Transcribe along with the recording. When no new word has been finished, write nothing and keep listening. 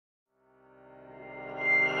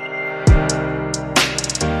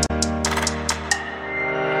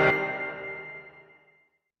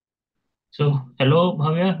Hello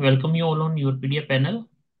Bhavya, welcome you all on YourPedia panel.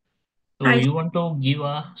 Hi. You want to give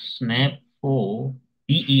a snap for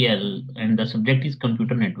BEL and the subject is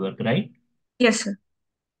computer network, right? Yes, sir.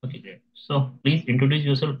 Okay, great. Please introduce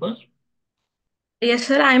yourself first. Yes,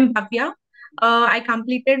 sir. I'm Bhavya. I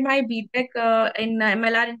completed my BTech in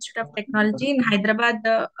MLR Institute of Technology in Hyderabad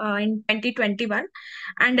in 2021,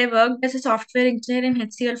 and I worked as a software engineer in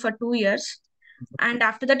HCL for 2 years. And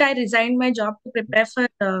after that, I resigned my job to prepare for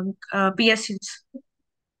PSUs.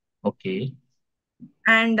 Okay.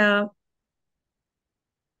 And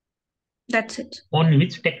that's it. On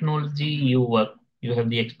which technology you work? You have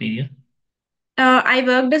the experience? I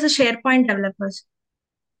worked as a SharePoint developer.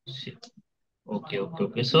 Shit.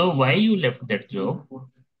 Okay. So why you left that job?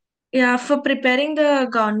 Yeah, for preparing the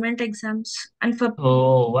government exams and for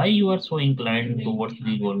So why you are so inclined towards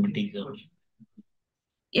the government exam?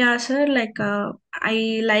 yeah, sir.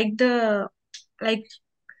 I like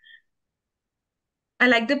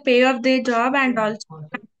like the pay of their job, and also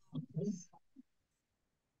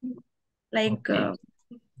like Okay.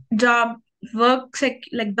 job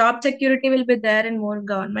job security will be there in more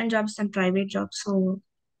government jobs than private jobs. So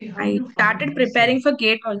I started preparing for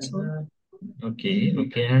gate also. Okay.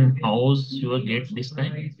 And how's your grade this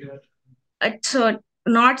time? It's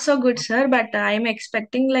not so good, sir, but I am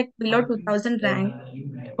expecting like below 2000 rank.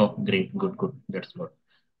 Oh, great. Good. That's good.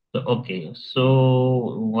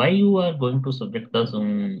 So why you are going to subject the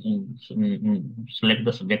select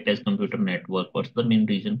the subject as computer network? What's the main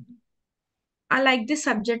reason? I like this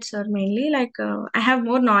subject, sir, mainly I have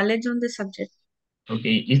more knowledge on this subject.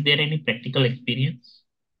 Okay, is there any practical experience?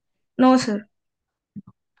 No, sir.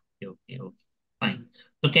 Okay. Fine.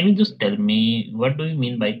 So can you just tell me what do you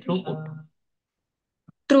mean by throughput?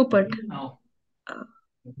 Throughput. Uh, uh,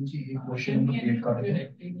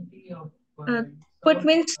 Throughput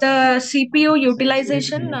means the CPU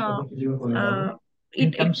utilization. Uh,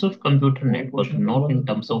 In it terms of computer network, not in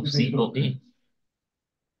terms of COA.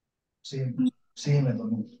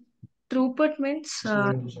 throughput means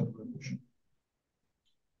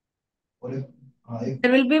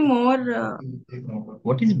there will be more.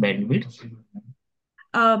 What is bandwidth?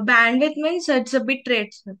 Bandwidth means it's a bit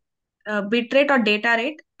rate, sir. Bit rate or data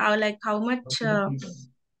rate, like how much.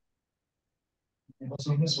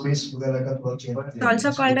 It's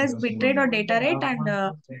also called as bit rate or data rate, and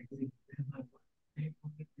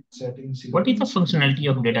What is the functionality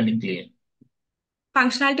of data link layer?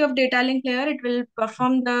 functionality of data link layer. It will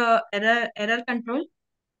perform the error control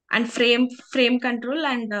and frame control,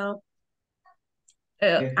 and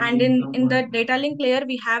in the data link layer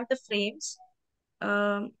we have the frames.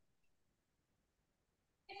 Um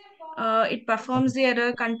it performs the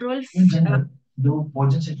error control.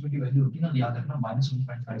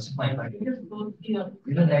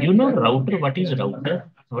 You know router, what is router?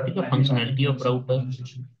 What is the functionality of router?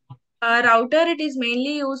 Router, it is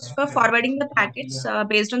mainly used for forwarding the packets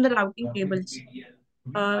based on the routing tables.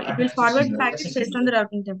 It will forward packets based on the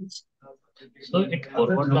routing tables. So it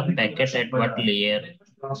forward the packet at what layer?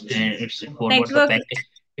 And it's forward the Network packet.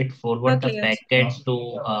 It forward network the layers. packet to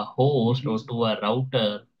a host or to a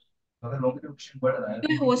router.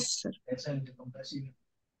 To hosts, sir.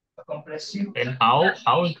 And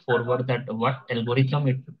how it forward that? What algorithm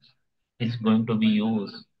it is going to be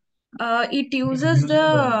used It uses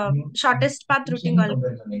the shortest path routing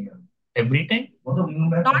algorithm. every time?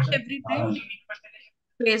 Not every time,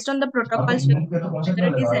 based on the protocols, whether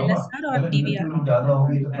it is LSR or DVR.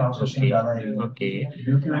 Okay.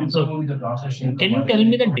 So can you tell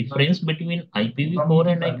me the difference between IPv4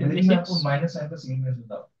 and IPv6?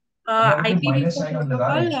 IPv4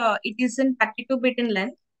 protocol, it is in 32-bit in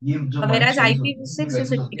length, whereas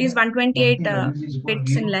IPv6 it is 128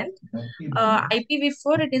 bits in length.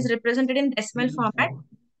 IPv4 it is represented in decimal format,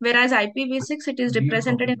 whereas IPv6 it is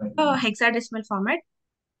represented in hexadecimal format.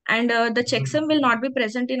 And the checksum will not be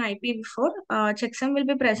present in IPv4. Checksum will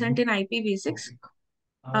be present in IPv6.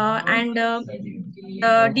 And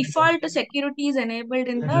the default security is enabled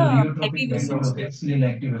in the IPv6. So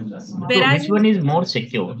Whereas which in one is more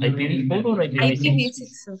secure, IPv4 or IPv6?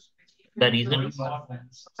 IPv6, The reason?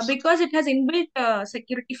 because it has inbuilt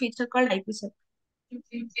security feature called IPsec.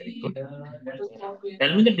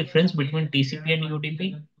 Tell me the difference between TCP and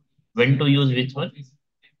UDP. When to use which one?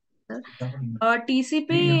 TCP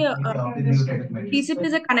TCP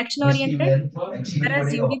is a connection oriented,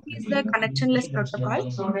 whereas UDP is the connectionless protocol.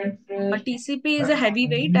 TCP is a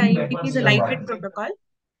heavyweight, UDP is a lightweight protocol.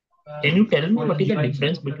 Can you tell me what is the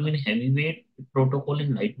difference between heavyweight protocol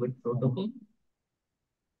and lightweight protocol?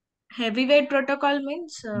 Heavyweight protocol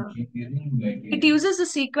means it uses the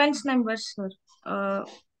sequence numbers, sir. Uh,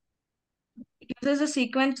 uses a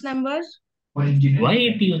sequence number. Why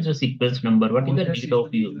it uses sequence number? What is the need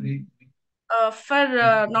of you? For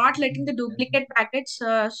not letting the duplicate packets,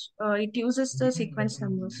 it uses the sequence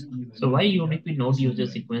numbers. So why UDP not use a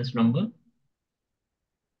sequence number?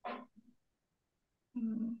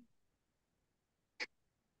 Mm,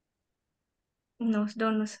 no,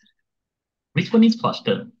 don't know, sir. Which one is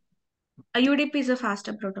faster? A UDP is a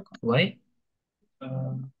faster protocol. Why?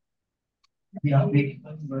 Can you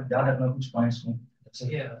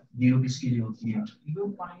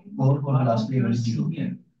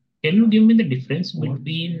give me the difference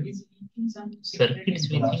between circuit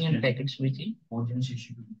switching and packet switching?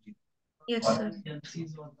 Yes, sir.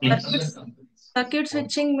 Circuit, Please. circuit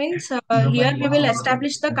switching means here we will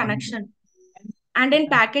establish the connection. And in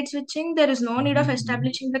packet switching, there is no need of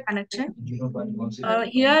establishing the connection.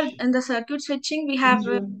 Here in the circuit switching, we have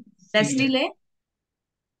less delay.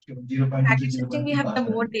 Packet switching, we have the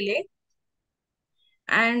more delay.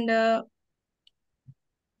 And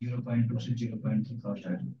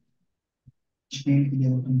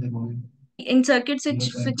in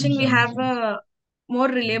switching, we have more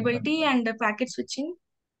reliability, and packet switching,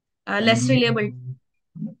 less reliability.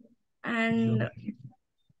 And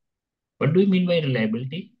What do you mean by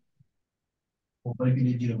reliability?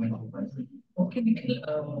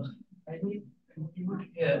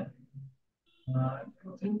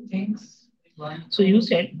 So you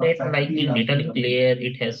said that like in data link layer,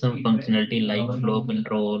 it has some functionality like flow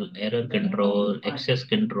control, error control, access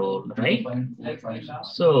control, right?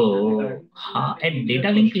 So at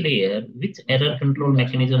data link layer, which error control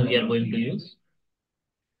mechanism we are going to use?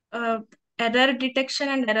 error detection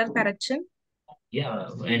and error correction. Yeah,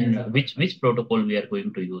 and which protocol we are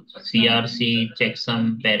going to use? CRC,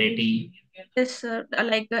 checksum, parity. Yes,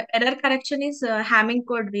 like error correction is Hamming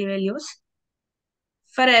code we will use.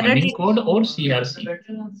 For error Hamming code or CRC?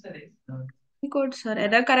 Code, sir.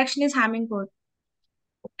 Error correction is Hamming code.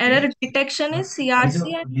 Error detection is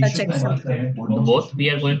CRC and checksum. Both we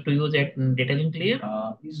are going to use at data link layer.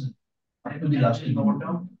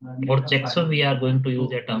 For checksum we are going to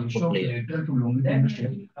use at output layer.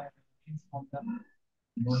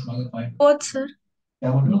 Both, sir.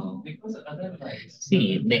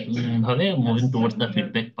 See, moving towards the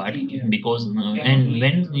feedback part because and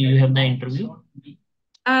when you have the interview?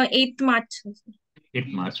 8th March. Sir.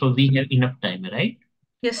 8th March. So we have enough time, right?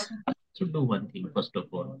 Yes, sir. So do one thing first of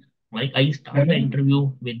all. Like I start the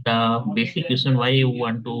interview with the basic question why you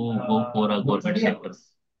want to go for a government sector.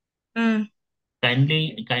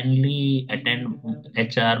 Kindly attend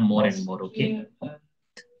HR more and more, okay?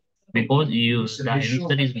 Because the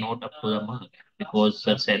answer is not up to the mark because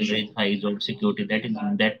the salary is high, job security,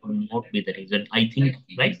 that will not be the reason. I think,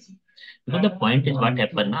 right? Because the point is what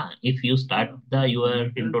happen now. If you start your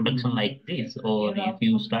introduction like this, or if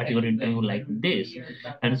you start your interview like this,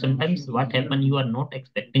 and sometimes what happen, you are not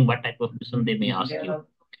expecting what type of question they may ask you.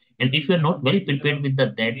 And if you are not well prepared with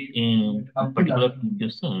that particular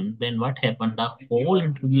question, then what happened? The whole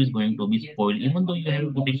interview is going to be spoiled, even though you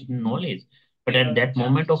have good knowledge. But at that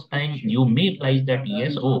moment of time, you may realize that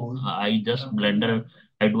yes, oh, I just blunder,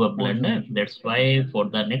 I do a blunder. That's why for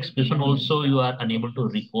the next question also you are unable to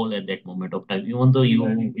recall at that moment of time, even though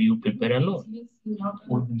you prepare a lot.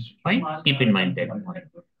 Fine, keep in mind that point.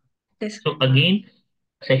 Yes. So again,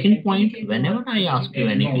 second point, whenever I ask you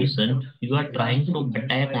any question, you are trying to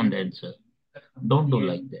attack on the answer. Don't do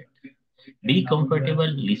like that. Be comfortable,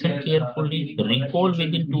 listen carefully, recall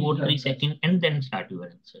within 2 or 3 seconds, and then start your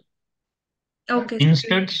answer. Okay.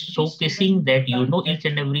 Instead, showcasing that you know each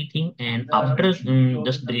and everything, and after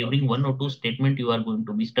just delivering one or two statement, you are going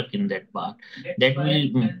to be stuck in that part. That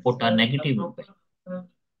will put a negative impact.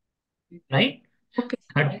 Right? Okay.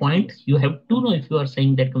 Third point, you have to know if you are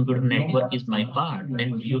saying that computer network is my part,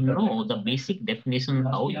 then you know the basic definition,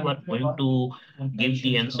 how you are going to give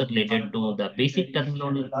the answer related to the basic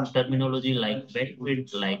terminology like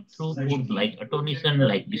bandwidth, like throughput, like attenuation,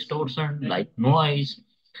 like distortion, like noise,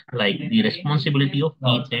 like the responsibility of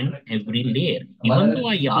each and every layer. Even though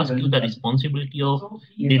I asked you the responsibility of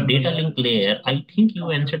the data link layer, I think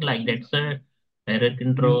you answered like that, sir. Error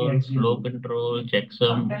control, flow control,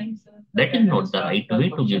 checksum. That is not the right way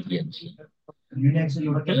to give the answer.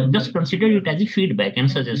 Just consider it as a feedback and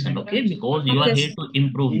suggestion, okay? Because you are Okay, here sir. to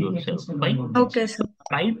improve yourself, right? Okay, sir. So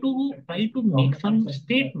try to make some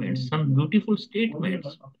statements, some beautiful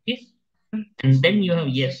statements, okay? And then you have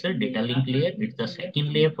yes, sir, data link layer. It's the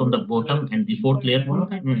second layer from the bottom and the fourth layer from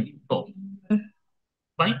the top.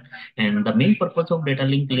 Fine. And the main purpose of data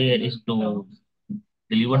link layer is to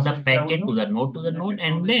deliver the packet to the node,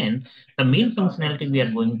 and then the main functionality we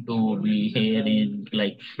are going to be here is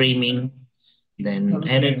like framing, then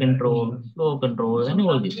error control, flow control, and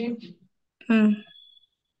all this. Hmm.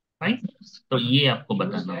 Right? तो ये आपको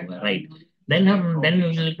बताना होगा, right? Then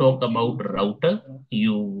we will talk about router.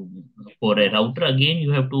 You For a router again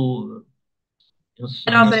you have to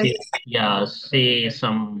Elaborate. say, yeah, say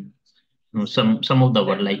some of the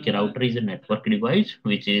word, like a router is a network device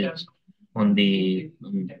which is on the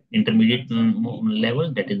intermediate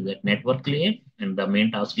level, that is the network layer, and the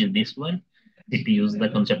main task is this one. It uses the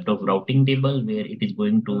concept of routing table, where it is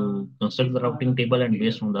going to construct the routing table, and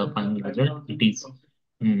based on the final result it is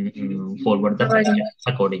forward the Providing. packet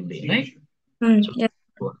accordingly, right? Hmm. So, Yes.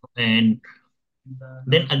 and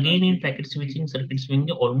then again in packet switching, circuit switching,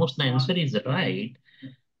 almost the answer is right,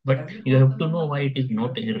 but you have to know why it is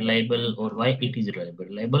not reliable or why it is reliable.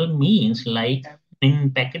 Reliable means, like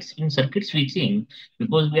in packets in circuit switching,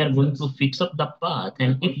 because we are going to fix up the path,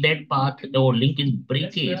 and if that path or link is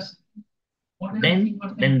breakage, then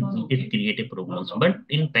it create a problems. But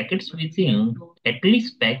in packet switching, at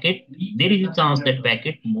least packet, there is a chance that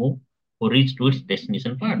packet move or reach to its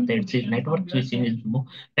destination part. That's it. Network switching is more,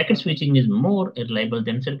 packet switching is more reliable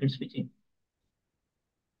than circuit switching.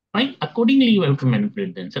 Fine. Accordingly, you have to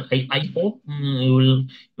manipulate the answer. I hope you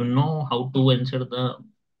know how to answer the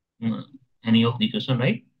mm, any of the question,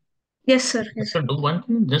 right? Yes, sir. Yes. So do one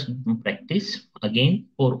thing, just practice again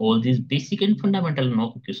for all these basic and fundamental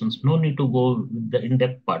no questions. No need to go with the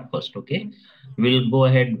in-depth part first, okay? We'll go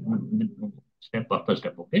ahead with step after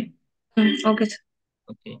step, okay? Hmm. Okay, sir.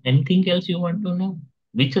 Okay. Anything else you want to know?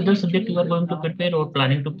 Which other subject you are going to prepare or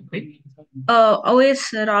planning to prepare? OS,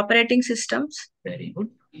 sir. Operating systems. Very good.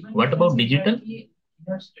 What about digital?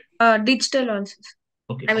 Digital also.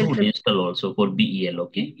 Okay, I will two prepare. digital also for BEL,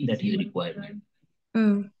 okay? That is requirement.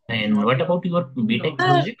 Hmm. And what about your BTech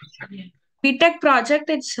Uh, project? BTech project,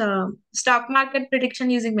 it's stock market prediction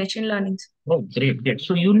using machine learning. Oh, great, great.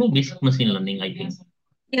 So you know basic machine learning, I think.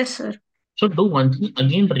 Yes, sir. So do one thing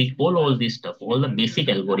again, recall all this stuff, all the basic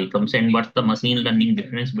algorithms, and what's the machine learning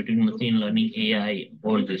difference between machine learning, AI,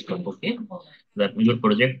 all this stuff. Okay, that your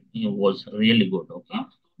project was really good. Okay,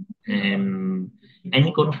 and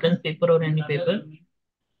any conference paper or any paper?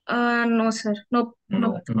 No, sir. No, no.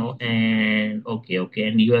 No, no, and okay, okay,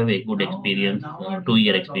 and you have a good experience, 2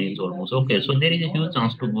 year experience almost. Okay, so there is a huge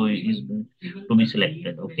chance to go is to be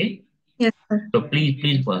selected. Okay, Yes, sir. so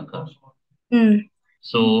please work hard. Hmm.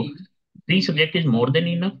 So three subject is more than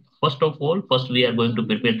enough. First of all, first we are going to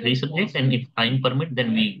prepare three subjects, and if time permit,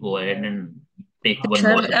 then we go ahead and take one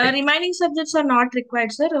Sir, more subject. remaining subjects are not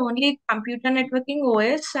required, sir. Only computer networking,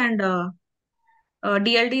 OS, and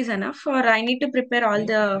DLD is enough. Or I need to prepare all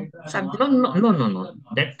the No, subjects. no, no, no, no.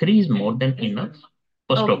 That three is more than enough.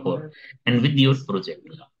 First Okay, of all, and with your project,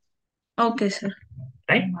 okay, sir.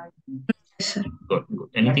 right? Yes, sir. Good, good.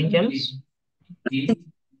 Anything else?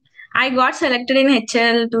 I got selected in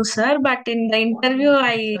HL too, sir, but in the interview,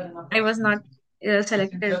 I was not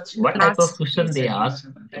selected in What the type of last question phase. they ask?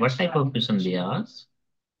 What type of question they ask?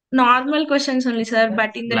 Normal questions only, sir,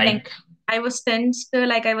 but in the tech, Like, I was tensed,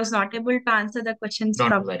 like I was not able to answer the questions don't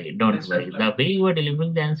properly. worry, don't worry. The way you are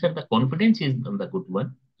delivering the answer, the confidence is the good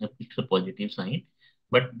one. It's a positive sign.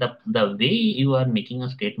 But the way you are making a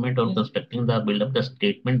statement or constructing the build up the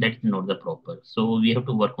statement, that's not the proper. So we have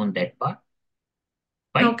to work on that part,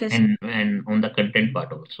 right? Okay, sir. And on the content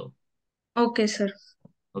part also. Okay, sir.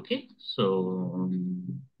 Okay. So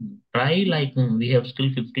try, like we have still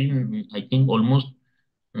 15, I think almost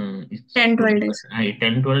it's 10, 12 today, days.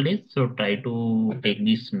 10, 12 days. So try to take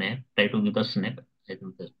this snap, try to give the snap as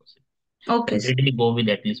much as possible. Okay, sir. Every day go with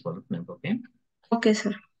at least one snap, okay? Okay,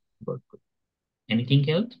 sir. Good, good. Anything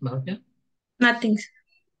else, Bhavya? Nothing.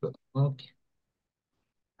 Good. Okay.